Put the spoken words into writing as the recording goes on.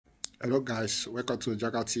Hello guys, welcome to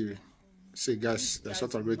Jaga TV. See guys, there's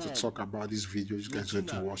what I'm going to talk about this video you guys are going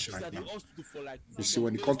to watch right now. You see,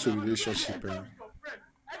 when it comes to relationship,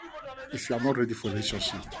 if you are not ready for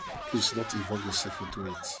relationship, please don't involve yourself into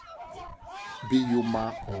it. Be you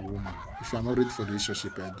man or woman. If you are not ready for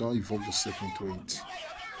relationship, don't involve yourself into it.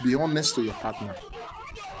 Be honest to your partner.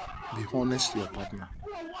 Be honest to your partner.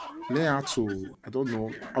 Learn how to, I don't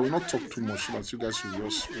know, I will not talk too much so that you guys will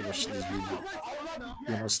just watch this video.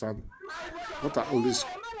 You understand? What I always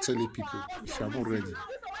telling people, if you are not ready,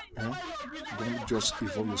 don't just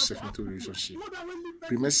involve yourself into a relationship.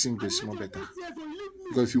 Remain single is more better.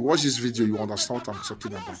 Because if you watch this video, you understand what I'm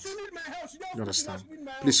talking about. You understand?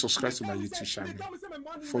 Please subscribe to my YouTube channel.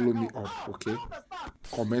 Follow me up, okay?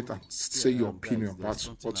 Comment and say your opinion about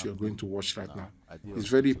what you're going to watch right now. It's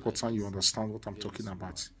very important you understand what I'm talking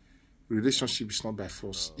about. Relationship is not by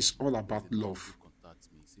force. It's all about love.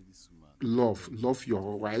 Love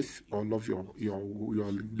your wife, or love your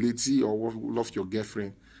lady, or love your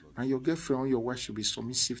girlfriend, and your girlfriend or your wife should be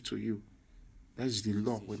submissive to you. That is the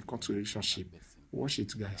law when it comes to relationship. Watch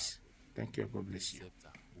it, guys. Thank you. God bless you.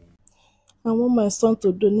 I want my son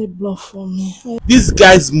to donate blood for me. This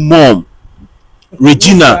guy's mom,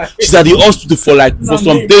 Regina, she's at the hospital for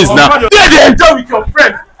some days now. There they enjoy with your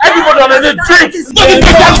friends. Everybody on the drink.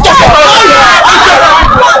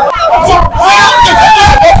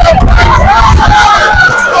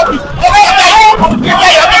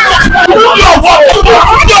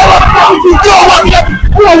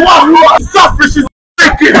 Selfish is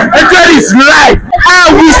thinking. Enjoy his life. How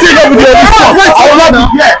we sit up with your stuff? I will not be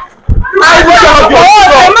here.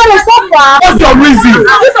 What's your reason?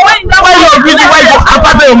 Why you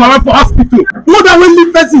abandon your mama for hospital? More than one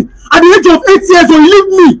leave person. At the age of 8 years old, leave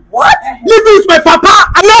me. What? Leave me with my papa.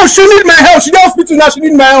 And now she need my help. She dey hospital now. She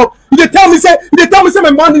need my help. They tell me say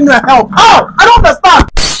my mom need my help. How? I don't understand.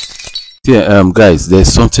 Yeah, guys,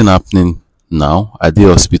 there's something happening now at the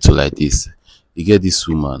hospital like this. You get this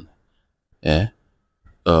woman, there's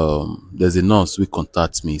a nurse who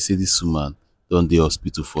contacts me. Say this woman done the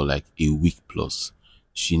hospital for like a week plus.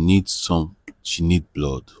 She need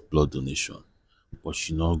blood donation, but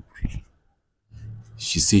she not agree.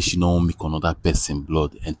 She say she no wan make another person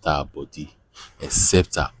blood enter her body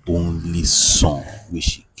except her only son which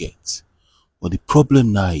she get. But the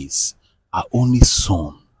problem now is her only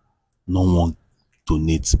son no wan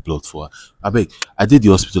donate blood for her. Abeg, I did the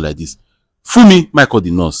hospital like this. Fumi, might call the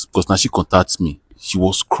nurse because now she contacts me. She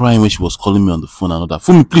was crying when she was calling me on the phone and all that.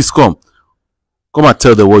 Fumi, please come and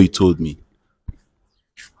tell them what you told me.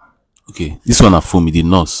 Okay, this one are Fumi, the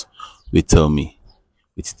nurse will tell me.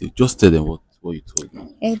 Just tell them what you told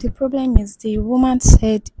me. The problem is the woman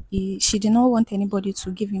said she did not want anybody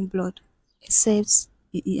to give him blood except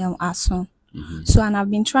her son. So, and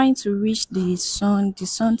I've been trying to reach the son. The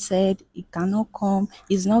son said he cannot come.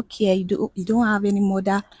 He's not here. You don't have any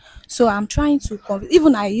mother. So I'm trying to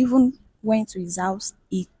I even went to his house.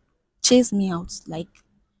 He chased me out. Like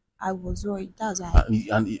I was worried. That's why.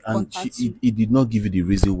 He did not give you the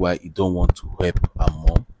reason why he don't want to help her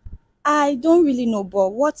mom. I don't really know, but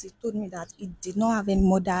what he told me that he did not have any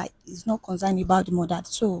mother. He's not concerned about the mother.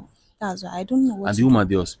 So that's why I don't know what. And the woman at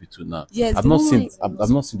the hospital now. Yes, I've not seen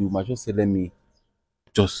the woman. Just say let me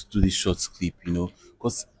just do this short clip,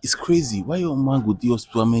 because it's crazy. Why your man go to the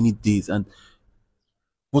hospital how many days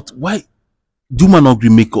but why do man not agree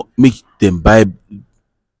make them buy?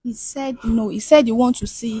 He said no. He said he wants to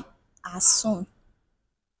see her son.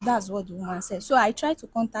 That's what the woman said. So I tried to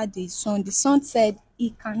contact the son. The son said he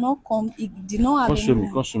cannot come. He did not have.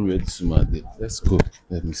 Come show me where this woman did. Let's go.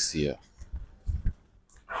 Let me see her.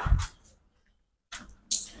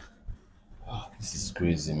 This is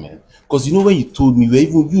crazy, man. Because when you told me,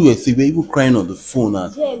 you were even crying on the phone.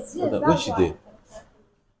 And yes. Where's she there?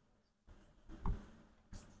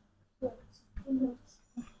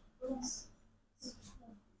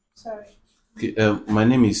 Sorry. Okay, my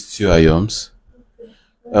name is Tio Ayoms.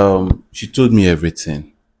 She told me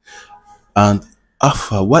everything. And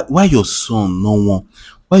Alpha, why your son no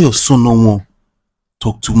one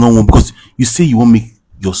talk to no one? Because you say you won't make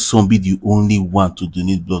your son be the only one to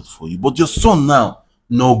donate blood for you, but your son now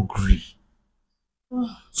no agree.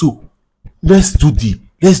 So let's do the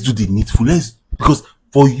needful. Because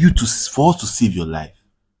for us to save your life,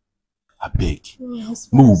 I beg, we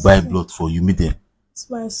will buy blood for you. It's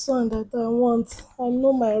my son that I want. I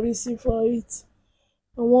know my reason for it.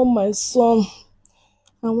 I want my son.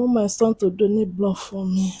 I want my son to donate blood for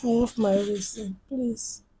me. I have my reason.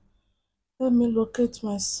 Please. Let me locate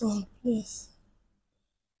my son, please.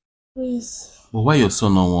 Please. But why your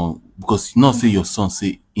son no want? Because you not say your son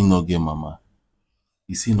say he no get mama.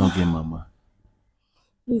 He say no get mama.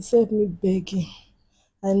 Please help me beg him.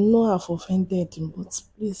 I know I've offended him, but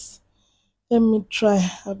please let me try.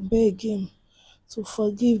 I beg him to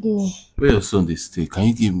forgive me. Where your son dey stay? Can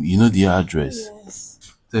you give me, you know the address? Yes.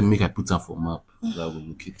 Then make I put am for map that I will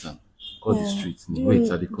locate am. Call the street name.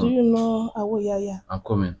 Wait, I dey Do come. you know Awoyaya? I'm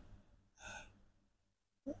coming.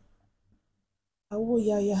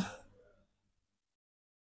 Awoyaya.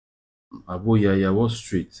 Aboyaya, what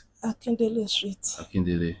street? Akindele Street.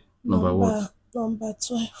 Akindele. Number what? Number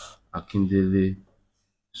 12. Akindele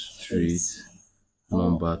Street.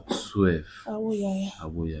 Number 12. Awoyaya.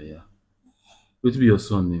 Aboyaya. What be your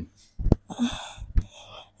son name?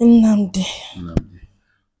 Nnamdi. Nnamdi.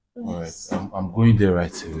 Alright, I'm going there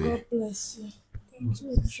right away. God bless you. Thank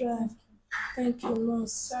you. Try. Thank you,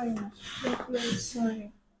 nurse. Sorry. God bless you.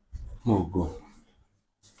 Sorry. Oh, go.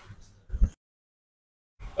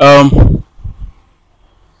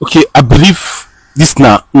 Okay, I believe this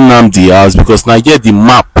na Nnamdi house because now I get the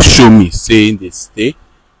map show me saying they stay.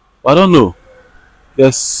 But I don't know.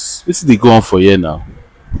 This is they go on for here now.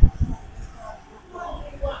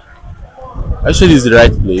 Actually, it's the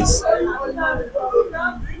right place.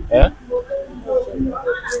 Yeah?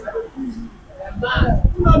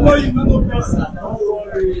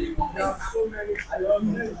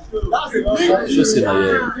 Just say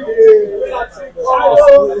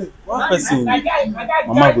one person,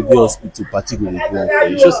 mama go dey hospital, party go dey go on for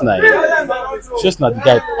you. Just na the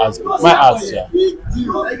guy ask me. My ask ya.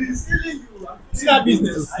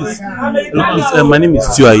 My name is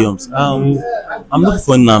Tio Ayoms. I'm looking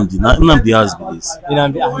for Nnamdi. Nnamdi house be this.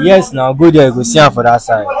 Yes, now go there, go see her for that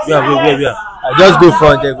side. Yeah. I just go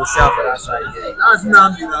for there, go see her for that side. That's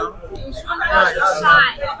Nnamdi now.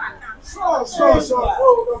 Sure.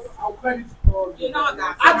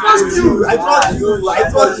 I trust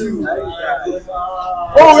you.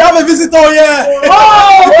 Oh, we have a visitor here.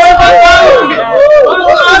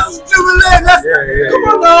 Come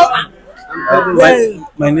on now.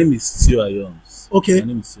 My name is Tio Ayoms. Okay. My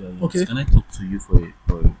name is Tio Ayoms. Okay. Can I talk to you for a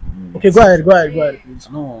minute? Okay, go ahead, please.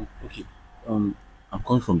 No, okay. I'm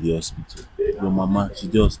coming from the hospital. Your mama, she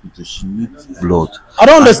did hospital. She needs blood. I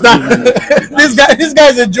don't understand. This guy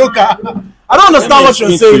is a joker. I don't understand what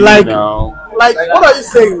you're saying. Like, what are you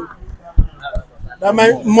saying? That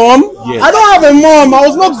my mom? Yes. I don't have a mom. I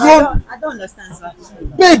was not grown. I don't understand, sir.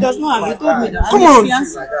 Babe, He does not have. He told me that. Come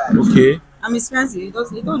on. Okay. I'm his fiancé. He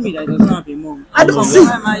told me that he does not have a mom. I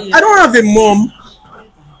don't have a mom,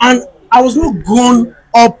 and I was not grown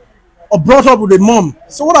up or brought up with a mom.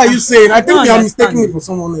 So what are you saying? I think you are mistaking me for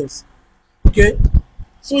someone else. Okay.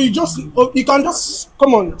 So you can just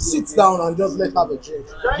come on, sit down and just let her have a drink.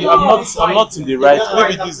 Okay, I'm not in the right.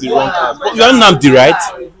 Maybe this is the wrong house. You are Nnamdi, right?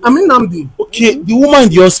 I'm in Nnamdi. Okay, the woman in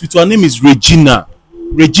the hospital, her name is Regina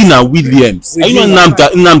Williams. Are you not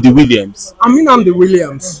Nnamdi Williams? I'm in Nnamdi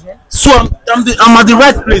Williams. So I'm at the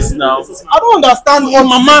right place now. I don't understand what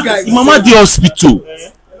mama the hospital.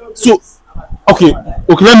 So okay,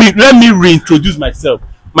 let me reintroduce myself.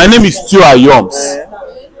 My name is Tio Ayoms.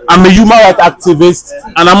 I'm a human rights activist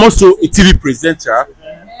and I'm also a TV presenter.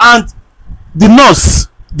 And the nurse,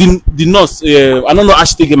 I don't know how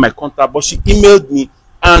she take my contact, but she emailed me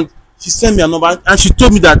and she sent me a number and she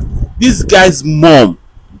told me that this guy's mom,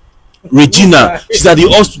 Regina, she's at the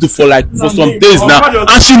hospital for some days now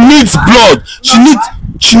and she needs blood.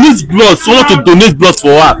 She needs blood, someone to donate blood for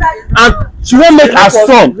her. And she won't make her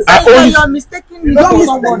son. You're mistaking me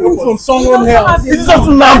from someone else. This is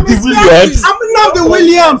also Nnamdi Williams. I'm Nnamdi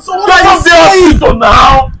Williams. So what are you saying?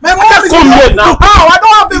 Now. My mom is come here now. How? I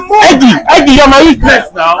don't have a mom. Eddie, you're my witness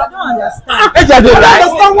now. I don't understand. Eddie, I don't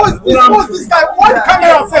understand what's this guy? Why the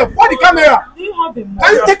camera, sir? Why the camera? Do you have a mom? Can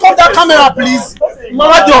you take off that camera, please?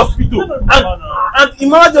 Mama the hospital. And in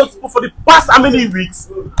Mama the hospital for the past how many weeks?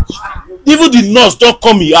 Even the nurse don't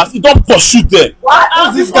come here. He don't pursue them.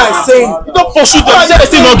 What's this guy saying? He don't pursue them. They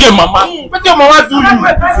say no get mama. What your mama do you?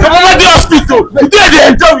 Your mama the hospital. You there they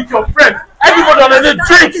enjoy with your friends. Everybody on the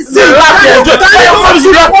drink, they laugh, they enjoy. And your mom is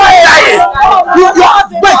dying.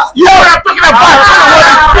 Wait, you know what I'm talking about?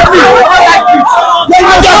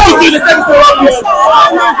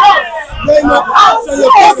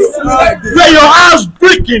 You're your house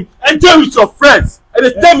drinking, enjoy with your friends. And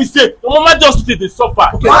they tell me, say, your mama just did the suffer.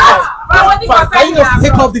 Okay, can you just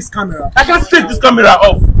take off this camera? I can't take this camera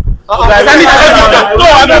off. I need evidence. No,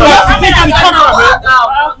 I don't want to take the camera, man.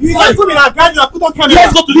 You can't come in and guide you and put on camera.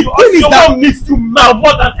 Let's go to the house. Your mom needs you now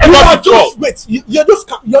more than ever before. Wait, you're just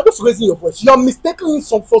raising your voice. You're mistaking me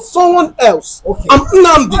for someone else. Okay. I'm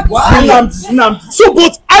Nnamdi. Nnamdi. So,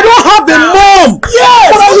 but I don't have a mom.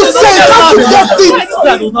 Yes. What are you saying? Can't you get it?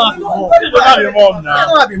 I don't have a mom now. I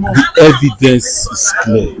don't have a mom. Evidence is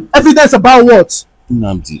clear. Evidence about what?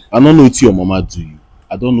 Nnamdi, I don't know what your mama do you.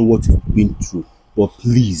 I don't know what you've been through. But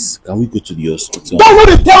please, can we go to the hospital? Don't want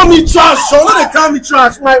to tell me trash, Sean. Don't they tell me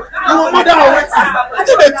trash. My mother already.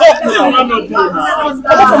 Until they talk now. Come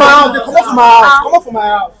up from my house. Come up from my house. Come up from my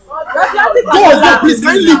house. Go, please.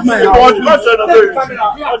 Can you leave my house? Come up from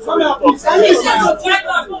my house.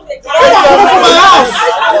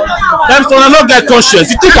 Them son, I not get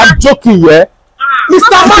conscious. You think I'm joking, yeah?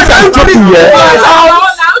 Mr. Man, I'm joking, yeah?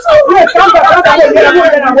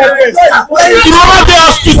 You mama dey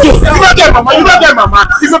hospital. You not get mama. You not get mama.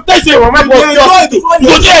 If you tell say mama go to hospital, you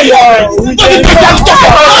go there, yeah. You go there.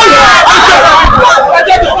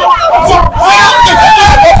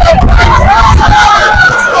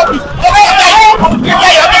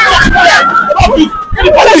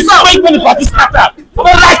 When the party start up, I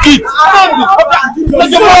don't like it.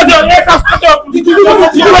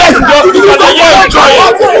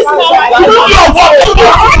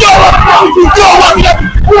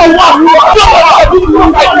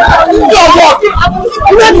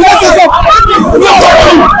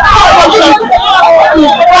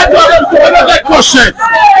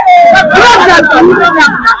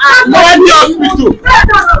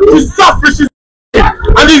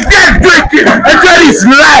 And he's there drinking, enjoying his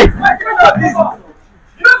life. And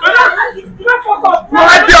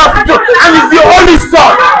he's the only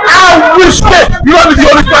son. I wish that you will be the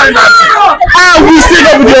only son in that. I wish that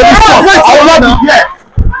you will be the only son. I will not be here.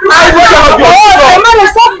 I wish I would be the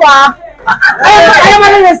only son.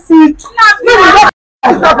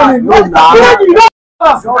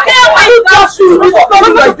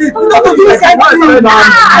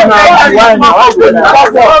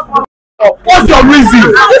 What's your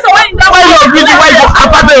reason? Why your reason? Why you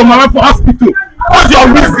abandon your mama for hospital? What's your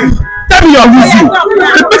reason? Tell me your reason.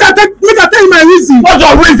 Make I tell you my reason. What's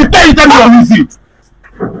your reason? Tell me your reason.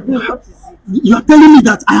 You are telling me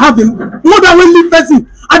that I have a more than one living person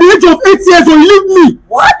at the age of 8 years old. Leave me.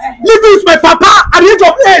 What? Leave me with my papa at the age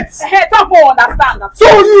of 8. Hey, don't understand that. So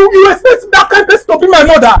you expect that kind of person to be my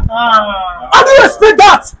mother? How do you expect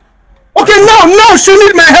that? Okay, now she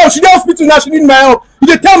need my help. She dey hospital now. She need my help.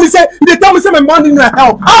 You tell me say my mom need my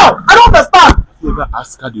help. How? I don't understand. You ever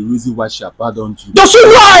ask her the reason why she abandoned you? Does she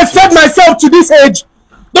know how I fed myself to this age?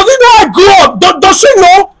 Does she know I grew up? Does she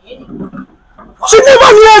know? She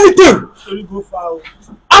never knew anything.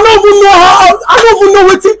 I don't even know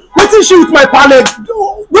wetin she with my parents.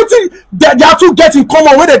 Wetin they are two get in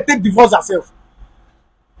common when they take divorce herself.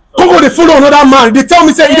 Come on, they follow another man. They tell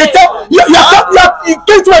me say you came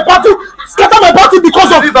to my party, scatter my party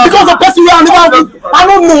because of person where I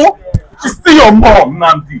don't know. She's still your mom,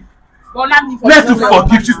 Nnamdi. Let's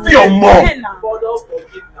forgive. She's still your mom.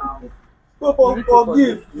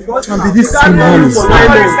 Forgive. Nnamdi, this is 9 months.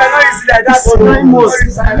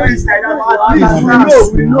 It's 9 months.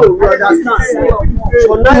 We know. We understand.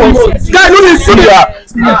 For 9 months. Guy, no need see her.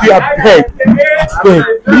 Nnamdi, abeg.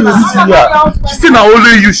 Please see her. She say na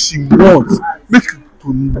only you she wants. Make you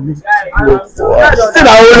donate blood for her. She say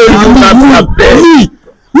na only you, Nnamdi, abeg.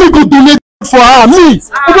 Me go donate for her. Me.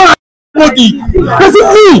 Body. Is it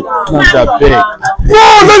me? Nnamdi, abeg. No,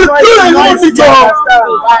 need to.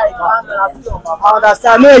 I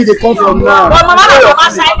understand. Where they come from now? But mama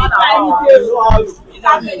shiny time.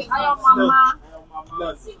 I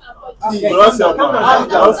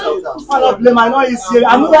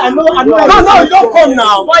know. You don't come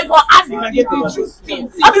now. Boy, for asking me to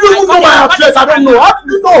How did you even know my address? I don't know. How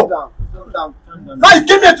did you know? Now you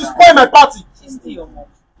came here to spoil my party. She's still your mom.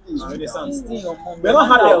 We're not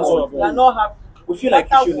happy also. You're not happy. We feel like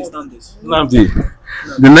you should understand this. Nnamdi,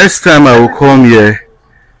 the next time I will come here,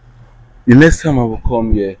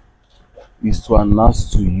 is to announce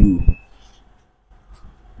to you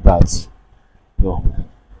that I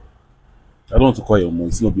don't want to call your mom.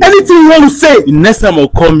 It's not anything you want to say. The next time I'll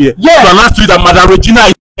come here, to announce to you that Madam Regina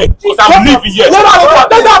is here. Because I'm leaving here. If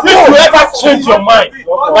you ever change your mind,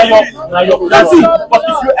 now you're dancing. But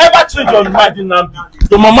if you ever change your mind, Nnamdi,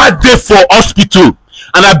 your mama dey for hospital,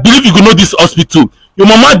 and I believe you go know this hospital. Your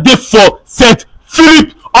mama dey for St.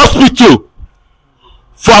 Philip Hospital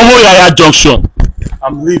for Awoyaya Junction.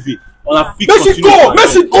 I'm leaving. Messi go.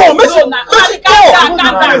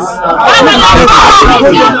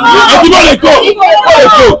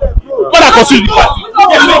 When I continue the party.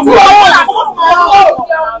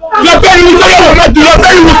 You're very wicked. You're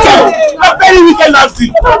very wicked, Nancy.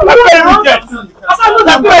 You're very wicked.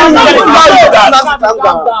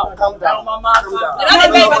 Calm down.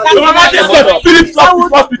 Your mama just said Phillips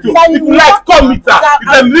Hospital. If you like, come meet her. You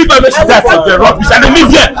can leave her when she dies for the rubbish. And they live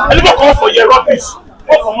here. And they don't come for your rubbish.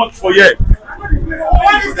 Come on for here.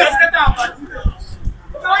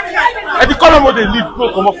 And the column where they live,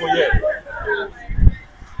 don't come up for here.